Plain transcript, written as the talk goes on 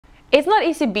It's not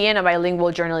easy being a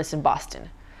bilingual journalist in Boston.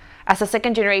 As a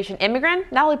second-generation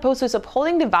immigrant, Nathalie Pozo is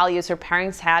upholding the values her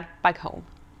parents had back home.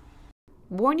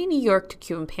 Born in New York to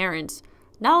Cuban parents,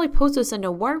 Nathalie Pozo is an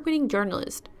award-winning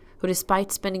journalist who,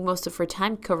 despite spending most of her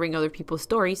time covering other people's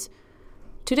stories,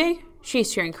 today she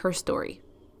is sharing her story.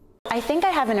 I think I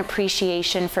have an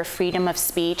appreciation for freedom of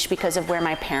speech because of where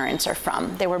my parents are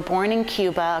from. They were born in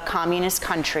Cuba, a communist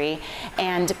country,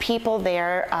 and people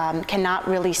there cannot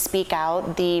really speak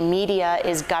out. The media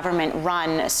is government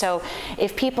run, so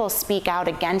if people speak out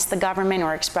against the government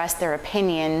or express their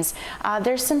opinions,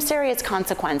 there's some serious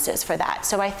consequences for that.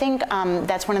 So I think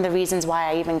that's one of the reasons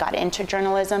why I even got into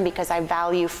journalism, because I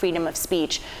value freedom of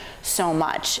speech so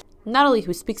much. Nathalie,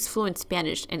 who speaks fluent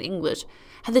Spanish and English,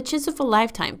 had the chance of a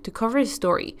lifetime to cover a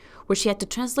story where she had to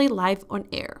translate live on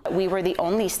air. We were the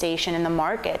only station in the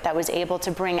market that was able to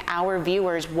bring our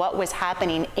viewers what was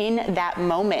happening in that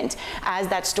moment as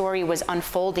that story was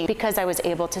unfolding, because I was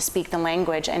able to speak the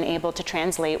language and able to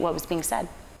translate what was being said.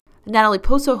 Nathalie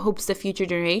Pozo hopes that future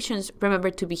generations remember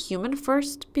to be human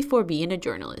first before being a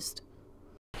journalist.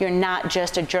 You're not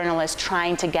just a journalist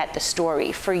trying to get the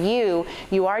story. For you,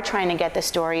 you are trying to get the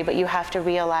story, but you have to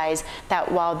realize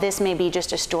that while this may be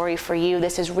just a story for you,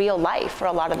 this is real life for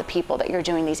a lot of the people that you're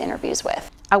doing these interviews with.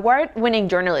 Award-winning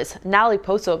journalist Nathalie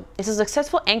Pozo is a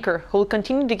successful anchor who will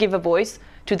continue to give a voice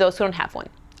to those who don't have one.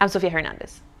 I'm Sofia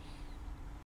Hernandez.